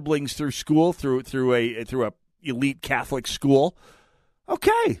and her siblings through school through a elite Catholic school.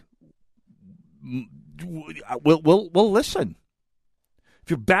 Okay, we'll listen. If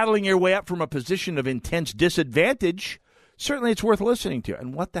you're battling your way up from a position of intense disadvantage, certainly it's worth listening to.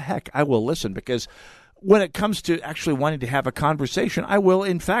 And what the heck, I will listen, because when it comes to actually wanting to have a conversation, I will,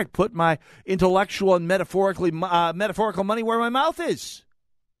 in fact, put my intellectual and metaphorical money where my mouth is.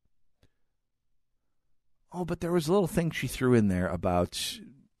 Oh, but there was a little thing she threw in there about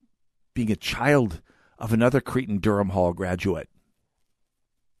being a child of another Cretin Derham Hall graduate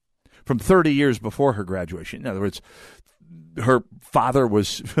from 30 years before her graduation. In other words, her father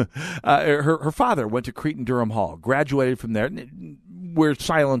was her father went to Cretin Derham Hall, graduated from there. We're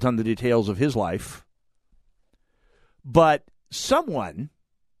silent on the details of his life, but someone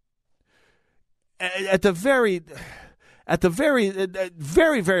at the very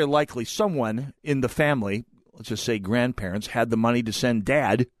likely someone in the family, let's just say grandparents, had the money to send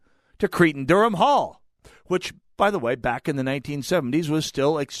Dad to Cretin Derham Hall, which, by the way, back in the 1970s was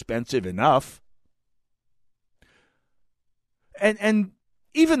still expensive enough. And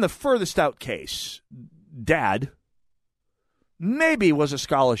even the furthest out case, Dad maybe was a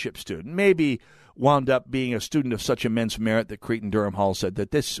scholarship student, maybe wound up being a student of such immense merit that Cretin Derham Hall said that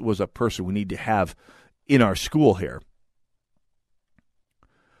this was a person we need to have in our school here.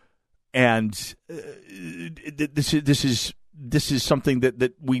 And this is something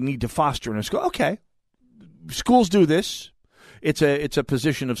that we need to foster in our school. Okay, schools do this. It's a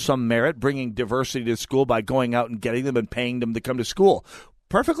position of some merit, bringing diversity to school by going out and getting them and paying them to come to school.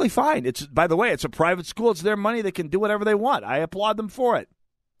 Perfectly fine. By the way, it's a private school. It's their money. They can do whatever they want. I applaud them for it.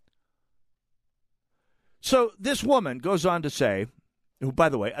 So this woman goes on to say, who, by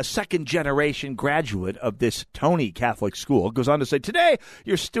the way, a second-generation graduate of this Tony Catholic school, goes on to say, today,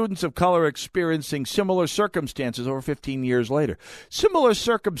 your students of color are experiencing similar circumstances over 15 years later. Similar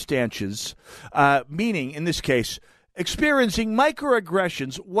circumstances, meaning, in this case, experiencing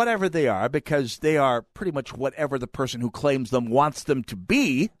microaggressions, whatever they are, because they are pretty much whatever the person who claims them wants them to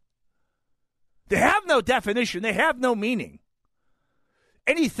be. They have no definition. They have no meaning.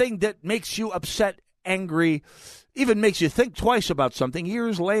 Anything that makes you upset, angry, even makes you think twice about something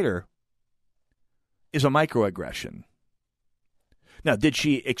years later is a microaggression. Now, did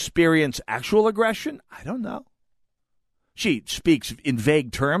she experience actual aggression? I don't know. She speaks in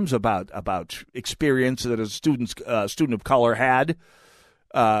vague terms about experience that a student of color had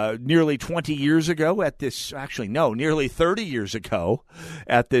nearly 20 years ago at this, nearly 30 years ago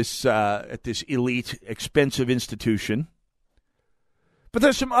at this elite, expensive institution. But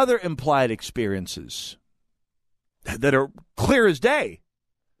there's some other implied experiences that are clear as day.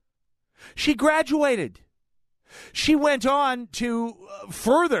 She graduated. She went on to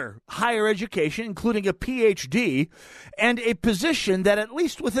further higher education, including a Ph.D. and a position that, at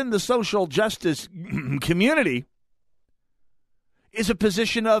least within the social justice community, is a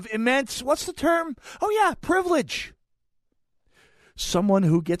position of immense, what's the term? Oh, yeah, privilege. Someone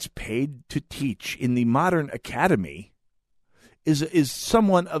who gets paid to teach in the modern academy is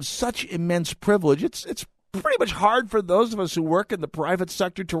someone of such immense privilege. It's pretty much hard for those of us who work in the private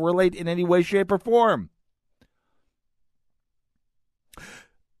sector to relate in any way, shape, or form.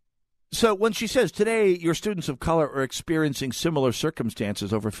 So when she says, today your students of color are experiencing similar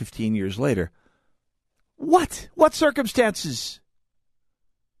circumstances over 15 years later, what? What circumstances?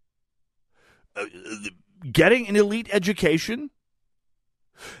 Getting an elite education?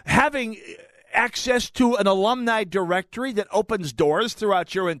 Having access to an alumni directory that opens doors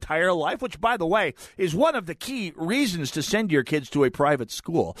throughout your entire life, which, by the way, is one of the key reasons to send your kids to a private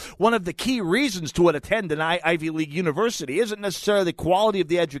school. One of the key reasons to attend an Ivy League university isn't necessarily the quality of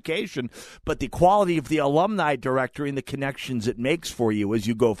the education, but the quality of the alumni directory and the connections it makes for you as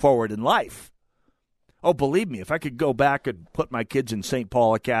you go forward in life. Oh, believe me, if I could go back and put my kids in St.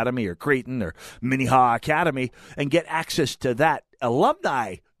 Paul Academy or Cretin or Minnehaha Academy and get access to that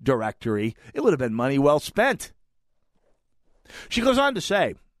alumni directory, it would have been money well spent. She goes on to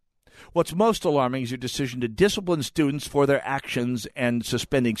say, what's most alarming is your decision to discipline students for their actions and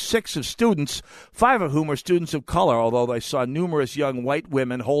suspending 6 of students, 5 of whom are students of color, although I saw numerous young white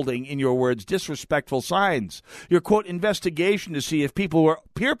women holding, in your words, disrespectful signs. Your, quote, investigation to see if people were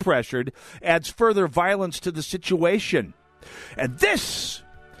peer pressured adds further violence to the situation. And this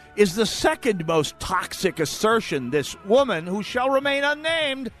is the second most toxic assertion this woman, who shall remain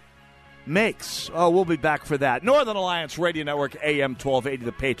unnamed, makes. Oh, we'll be back for that. Northern Alliance Radio Network, AM 1280,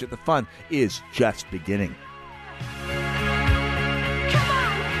 The Patriot. The fun is just beginning.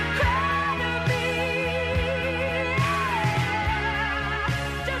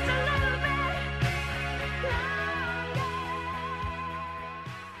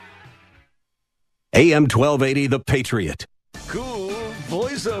 AM 1280, The Patriot. Cool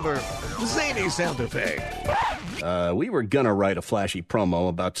voiceover. Zany sound effect. We were going to write a flashy promo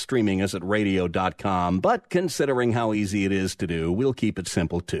about streaming us at radio.com, but considering how easy it is to do, we'll keep it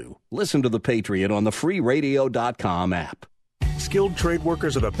simple, too. Listen to The Patriot on the free radio.com app. Skilled trade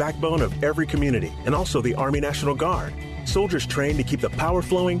workers are the backbone of every community, and also the Army National Guard. Soldiers trained to keep the power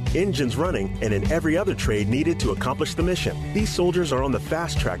flowing, engines running, and in every other trade needed to accomplish the mission. These soldiers are on the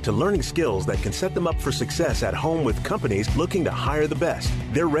fast track to learning skills that can set them up for success at home with companies looking to hire the best.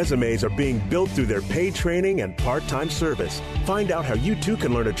 Their resumes are being built through their paid training and part-time service. Find out how you too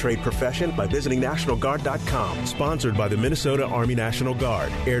can learn a trade profession by visiting NationalGuard.com. Sponsored by the Minnesota Army National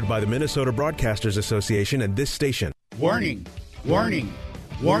Guard. Aired by the Minnesota Broadcasters Association and this station. Warning, warning,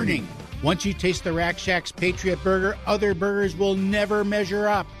 warning. Once you taste the Rack Shack's Patriot Burger, other burgers will never measure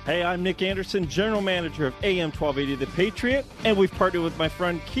up. Hey, I'm Nick Anderson, General Manager of AM 1280 The Patriot, and we've partnered with my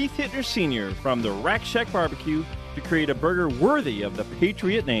friend Keith Hittner Sr. from the Rack Shack Barbecue to create a burger worthy of the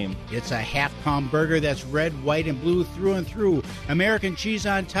Patriot name. It's a half-pound burger that's red, white, and blue through and through, American cheese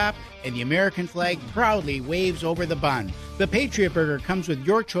on top, and the American flag proudly waves over the bun. The Patriot Burger comes with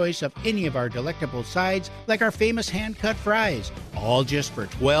your choice of any of our delectable sides, like our famous hand-cut fries, all just for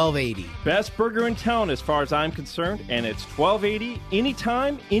 $12.80. Best burger in town as far as I'm concerned, and it's $12.80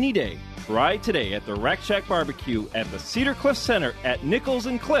 anytime, any day. Try today at the Rack Shack Barbecue at the Cedar Cliff Center at Nichols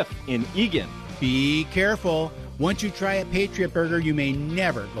and Cliff in Eagan. Be careful. Once you try a Patriot Burger, you may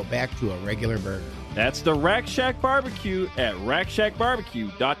never go back to a regular burger. That's the Rack Shack Barbecue at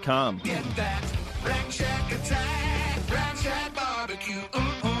RackShackBarbecue.com. Get that Rack Shack attack, Rack Shack Barbecue.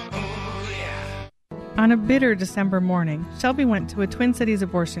 Yeah. On a bitter December morning, Shelby went to a Twin Cities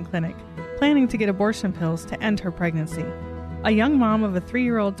abortion clinic, planning to get abortion pills to end her pregnancy. A young mom of a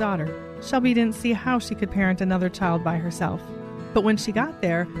 3-year-old daughter, Shelby didn't see how she could parent another child by herself. But when she got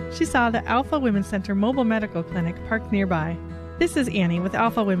there, she saw the Alpha Women's Center mobile medical clinic parked nearby. This is Annie with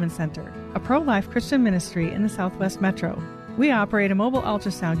Alpha Women's Center, a pro-life Christian ministry in the Southwest Metro. We operate a mobile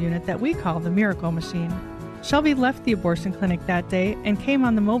ultrasound unit that we call the Miracle Machine. Shelby left the abortion clinic that day and came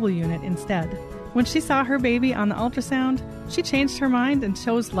on the mobile unit instead. When she saw her baby on the ultrasound, she changed her mind and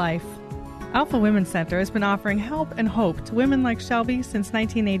chose life. Alpha Women's Center has been offering help and hope to women like Shelby since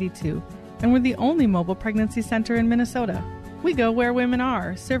 1982, and we're the only mobile pregnancy center in Minnesota. We go where women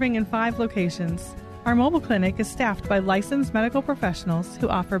are, serving in 5 locations. Our mobile clinic is staffed by licensed medical professionals who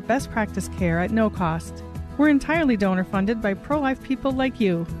offer best practice care at no cost. We're entirely donor-funded by pro-life people like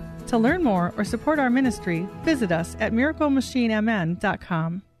you. To learn more or support our ministry, visit us at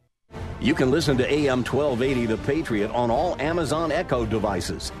miraclemachinemn.com. You can listen to AM 1280 The Patriot on all Amazon Echo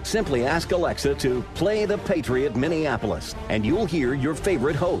devices. Simply ask Alexa to play The Patriot Minneapolis, and you'll hear your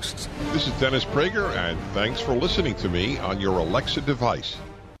favorite hosts. This is Dennis Prager, and thanks for listening to me on your Alexa device.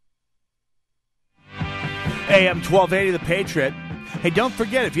 AM 1280 The Patriot. Hey, don't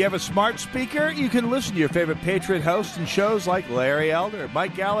forget, if you have a smart speaker, you can listen to your favorite Patriot hosts and shows like Larry Elder,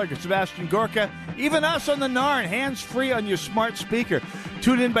 Mike Gallagher, Sebastian Gorka, even us on the Narn, hands-free on your smart speaker.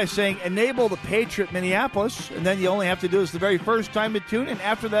 Tune in by saying, enable the Patriot Minneapolis, and then you only have to do this the very first time to tune in.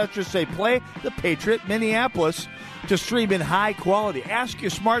 After that, just say, play the Patriot Minneapolis to stream in high quality. Ask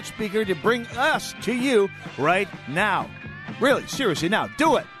your smart speaker to bring us to you right now. Really, seriously, now,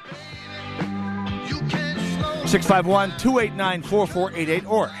 do it. 651-289-4488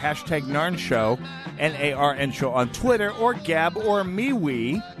 or hashtag Narn Show, N-A-R-N Show on Twitter or Gab or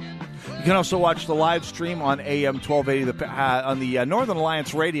MeWe. You can also watch the live stream on AM 1280 on the Northern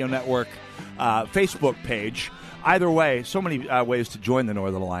Alliance Radio Network Facebook page. Either way, so many ways to join the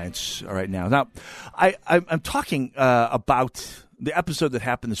Northern Alliance right now. Now, I'm talking about the episode that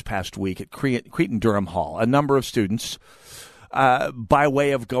happened this past week at Cretin Derham Hall. A number of students by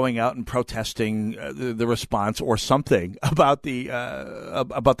way of going out and protesting the response or something about the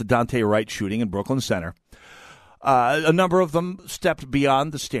Daunte Wright shooting in Brooklyn Center. A number of them stepped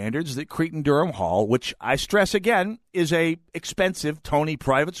beyond the standards that Cretin Derham Hall, which I stress again is a expensive Tony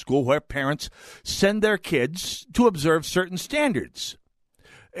private school where parents send their kids to observe certain standards.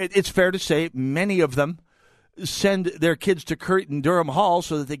 It's fair to say many of them send their kids to Cretin Derham Hall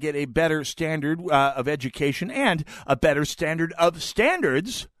so that they get a better standard of education and a better standard of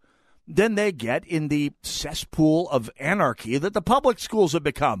standards than they get in the cesspool of anarchy that the public schools have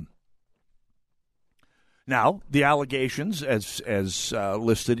become. Now, the allegations, as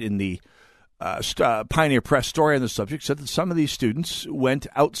listed in the Pioneer Press story on the subject, said that some of these students went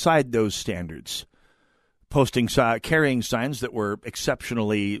outside those standards, carrying signs that were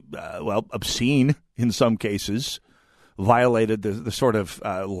exceptionally, obscene in some cases, violated the sort of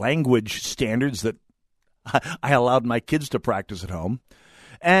language standards that I allowed my kids to practice at home,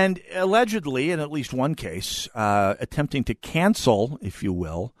 and allegedly, in at least one case, attempting to cancel, if you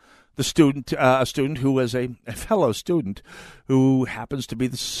will, a student who was a fellow student who happens to be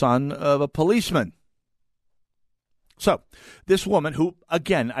the son of a policeman. So this woman who,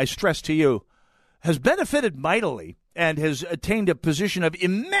 again, I stress to you, has benefited mightily and has attained a position of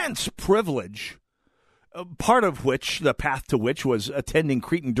immense privilege, part of which, the path to which, was attending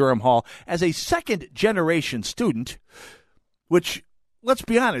Cretin Derham Hall as a second-generation student, which, let's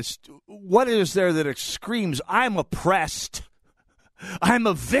be honest, what is there that screams, I'm oppressed, I'm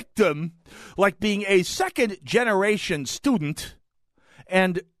a victim, like being a second-generation student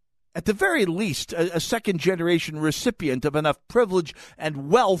and, at the very least, a second-generation recipient of enough privilege and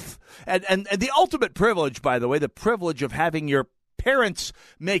wealth, and the ultimate privilege, by the way, the privilege of having your parents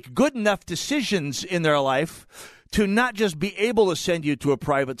make good enough decisions in their life to not just be able to send you to a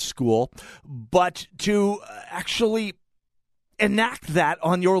private school, but to actually enact that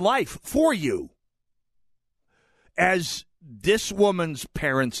on your life for you, as this woman's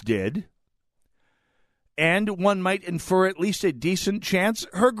parents did, and one might infer at least a decent chance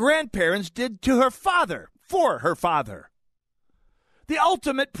her grandparents did to her father, for her father. The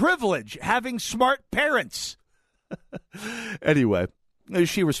ultimate privilege, having smart parents. Anyway,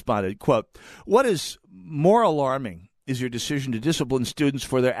 she responded, quote, "What is more alarming is your decision to discipline students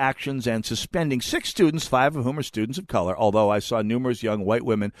for their actions and suspending 6 students, 5 of whom are students of color, although I saw numerous young white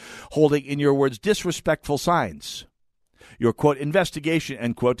women holding, in your words, disrespectful signs. Your, quote, investigation,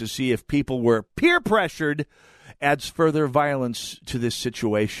 end quote, to see if people were peer pressured adds further violence to this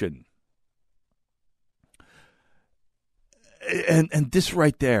situation." And this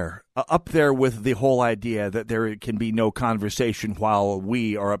right there, up there with the whole idea that there can be no conversation while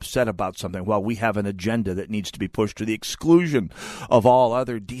we are upset about something, while we have an agenda that needs to be pushed to the exclusion of all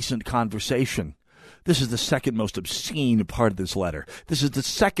other decent conversation. This is the second most obscene part of this letter. This is the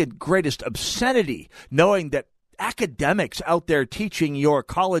second greatest obscenity, knowing that academics out there teaching your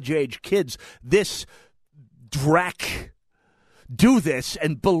college-age kids this dreck, do this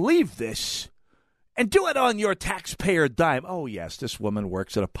and believe this, and do it on your taxpayer dime. Oh, yes, this woman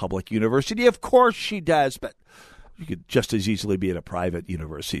works at a public university. Of course she does, but you could just as easily be at a private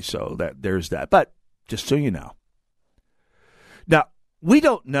university, so there's that. But just so you know. Now, we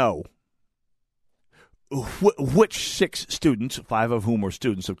don't know which 6 students, 5 of whom were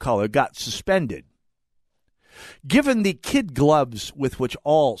students of color, got suspended. Given the kid gloves with which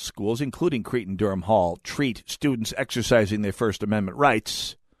all schools, including Cretin Derham Hall, treat students exercising their First Amendment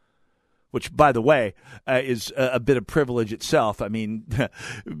rights, which, by the way, is a bit of privilege itself. I mean,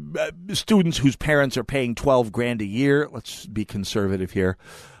 students whose parents are paying $12,000 a year, let's be conservative here,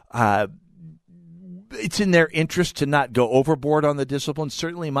 it's in their interest to not go overboard on the discipline.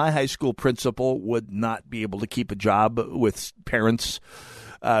 Certainly my high school principal would not be able to keep a job with parents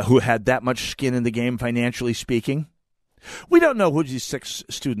who had that much skin in the game, financially speaking. We don't know who these 6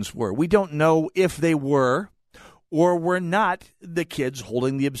 students were. We don't know if they were or were not the kids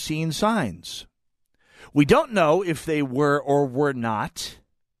holding the obscene signs. We don't know if they were or were not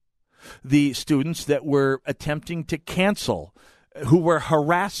the students that were attempting to cancel, who were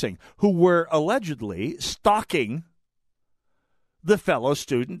harassing, who were allegedly stalking the fellow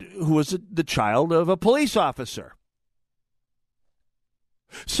student who was the child of a police officer.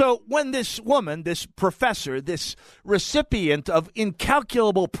 So when this woman, this professor, this recipient of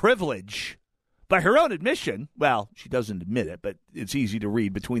incalculable privilege, by her own admission, well, she doesn't admit it, but it's easy to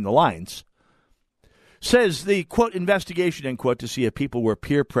read between the lines, says the, quote, investigation, end quote, to see if people were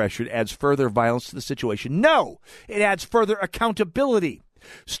peer pressured adds further violence to the situation. No, it adds further accountability.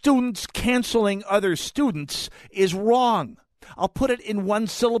 Students canceling other students is wrong. I'll put it in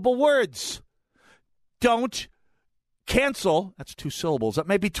one-syllable words. Don't cancel, that's 2 syllables. That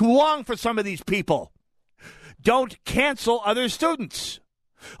may be too long for some of these people. Don't cancel other students.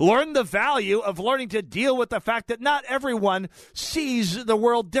 Learn the value of learning to deal with the fact that not everyone sees the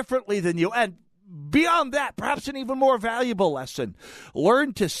world differently than you. And beyond that, perhaps an even more valuable lesson.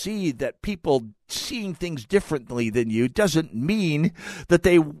 Learn to see that people seeing things differently than you doesn't mean that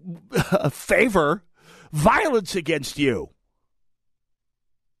they favor violence against you.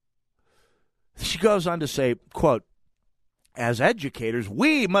 She goes on to say, quote, as educators,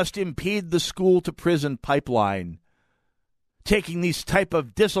 we must impede the school-to-prison pipeline. Taking these type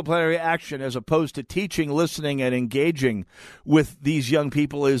of disciplinary action as opposed to teaching, listening, and engaging with these young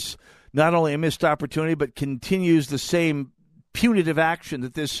people is not only a missed opportunity, but continues the same punitive action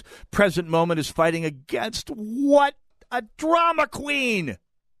that this present moment is fighting against. What a drama queen!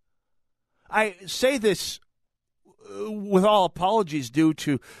 I say this with all apologies due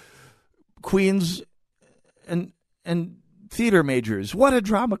to queens and theater majors. What a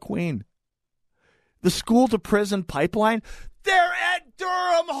drama queen. The school-to-prison pipeline, they're at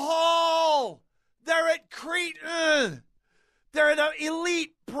Derham Hall. They're at Cretin. They're at an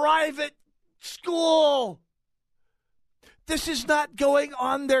elite private school. This is not going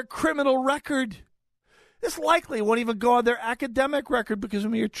on their criminal record. This likely won't even go on their academic record because, I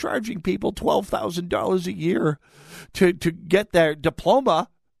mean, you're charging people $12,000 a year to get their diploma.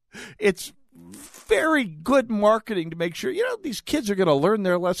 It's very good marketing to make sure, these kids are going to learn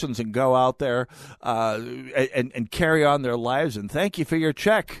their lessons and go out there and carry on their lives. And thank you for your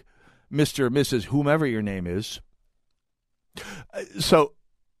check, Mr. or Mrs., whomever your name is. So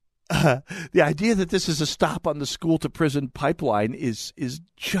the idea that this is a stop on the school-to-prison pipeline is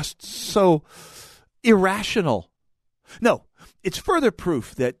just so irrational. No, it's further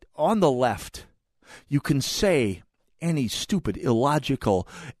proof that on the left, you can say any stupid, illogical,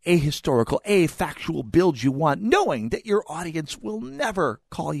 ahistorical, factual build you want, knowing that your audience will never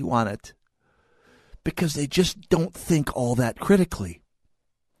call you on it because they just don't think all that critically.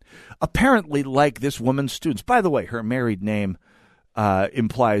 Apparently, like this woman's students. By the way, her married name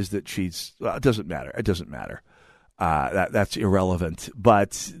implies that she's... it doesn't matter. It doesn't matter. That's irrelevant.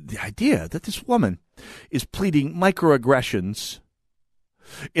 But the idea that this woman is pleading microaggressions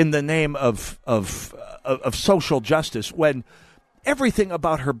in the name of social justice, when everything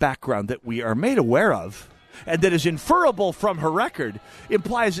about her background that we are made aware of and that is inferable from her record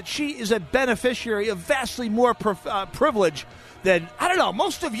implies that she is a beneficiary of vastly more privilege than,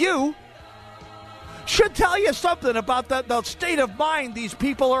 most of you, should tell you something about the state of mind these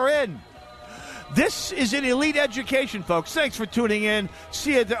people are in. This is an elite education, folks. Thanks for tuning in.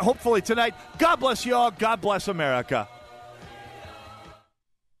 See you hopefully tonight. God bless you all. God bless America.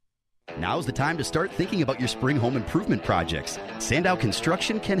 Now's the time to start thinking about your spring home improvement projects. Sandow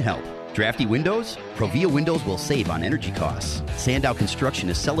Construction can help. Drafty windows? Provia Windows will save on energy costs. Sandow Construction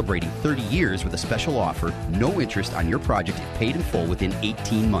is celebrating 30 years with a special offer. No interest on your project if paid in full within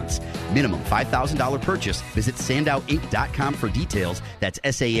 18 months. Minimum $5,000 purchase. Visit sandowinc.com for details. That's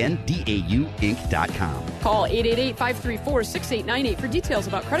SANDAU Inc.com. Call 888-534-6898 for details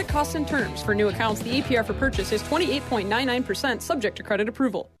about credit costs and terms. For new accounts, the APR for purchase is 28.99%, subject to credit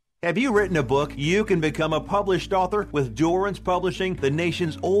approval. Have you written a book? You can become a published author with Dorrance Publishing, the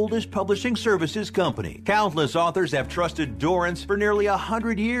nation's oldest publishing services company. Countless authors have trusted Dorrance for nearly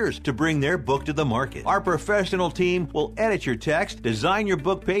 100 years to bring their book to the market. Our professional team will edit your text, design your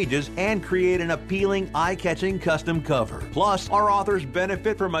book pages, and create an appealing, eye-catching custom cover. Plus, our authors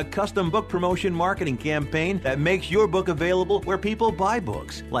benefit from a custom book promotion marketing campaign that makes your book available where people buy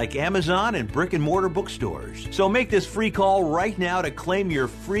books, like Amazon and brick-and-mortar bookstores. So make this free call right now to claim your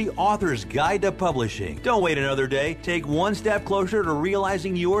free Author's Guide to Publishing. Don't wait another day. Take one step closer to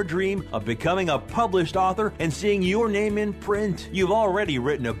realizing your dream of becoming a published author and seeing your name in print. You've already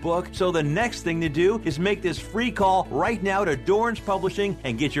written a book, so the next thing to do is make this free call right now to Dorrance Publishing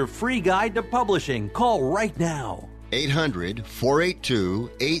and get your free guide to publishing. Call right now.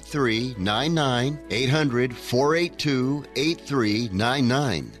 800-482-8399.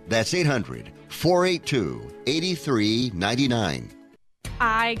 800-482-8399. That's 800-482-8399.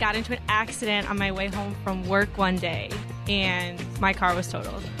 I got into an accident on my way home from work one day, and my car was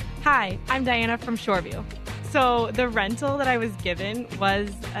totaled. Hi, I'm Diana from Shoreview. So the rental that I was given was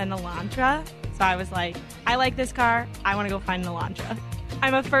an Elantra. So I was like, I like this car. I want to go find an Elantra.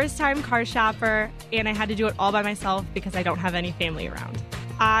 I'm a first-time car shopper, and I had to do it all by myself because I don't have any family around.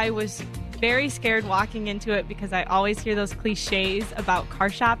 I was very scared walking into it because I always hear those cliches about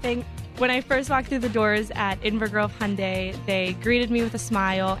car shopping. When I first walked through the doors at Invergrove Hyundai, they greeted me with a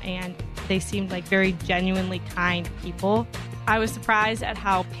smile, and they seemed like very genuinely kind people. I was surprised at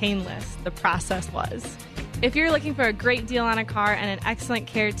how painless the process was. If you're looking for a great deal on a car and an excellent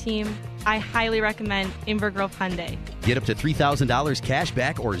care team, I highly recommend Inver Grove Hyundai. Get up to $3,000 cash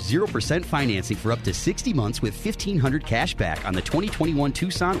back or 0% financing for up to 60 months with $1,500 cash back on the 2021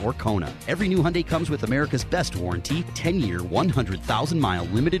 Tucson or Kona. Every new Hyundai comes with America's best warranty, 10-year, 100,000-mile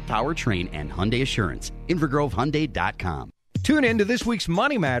limited powertrain and Hyundai Assurance. InvergroveHyundai.com. Tune in to this week's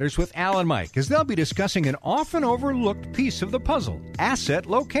Money Matters with Al and Mike, as they'll be discussing an often overlooked piece of the puzzle, asset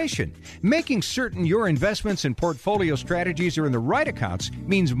location. Making certain your investments and portfolio strategies are in the right accounts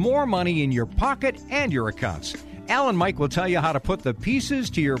means more money in your pocket and your accounts. Al and Mike will tell you how to put the pieces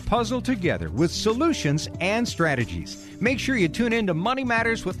to your puzzle together with solutions and strategies. Make sure you tune in to Money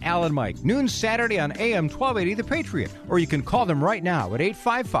Matters with Al and Mike, noon Saturday on AM 1280 The Patriot, or you can call them right now at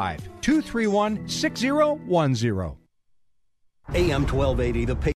 855-231-6010. AM 1280, the